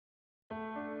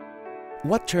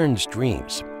What turns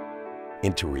dreams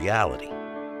into reality?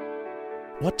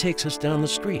 What takes us down the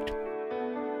street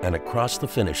and across the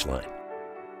finish line?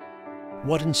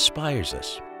 What inspires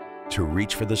us to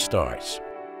reach for the stars?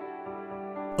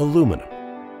 Aluminum,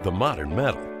 the modern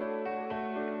metal.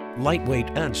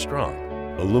 Lightweight and strong,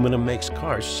 aluminum makes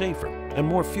cars safer and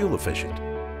more fuel efficient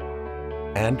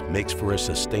and makes for a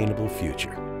sustainable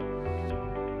future.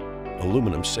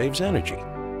 Aluminum saves energy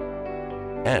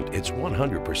and it's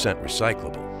 100%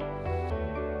 recyclable.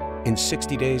 In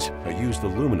 60 days, a used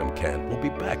aluminum can will be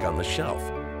back on the shelf.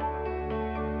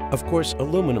 Of course,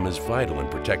 aluminum is vital in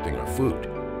protecting our food,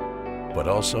 but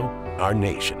also our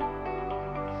nation.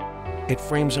 It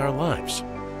frames our lives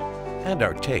and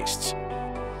our tastes.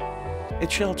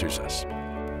 It shelters us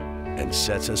and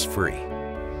sets us free.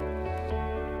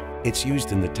 It's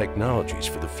used in the technologies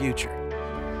for the future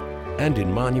and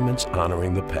in monuments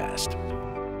honoring the past.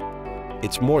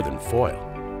 It's more than foil,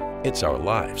 it's our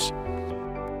lives.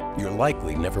 You're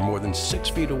likely never more than 6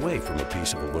 feet away from a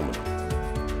piece of aluminum.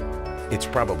 It's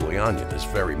probably on you this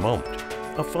very moment.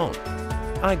 A phone,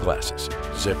 eyeglasses,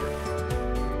 zipper.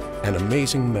 An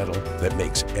amazing metal that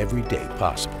makes every day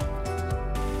possible.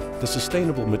 The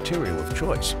sustainable material of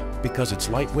choice because it's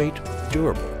lightweight,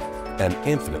 durable, and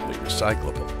infinitely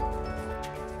recyclable.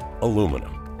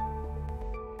 Aluminum.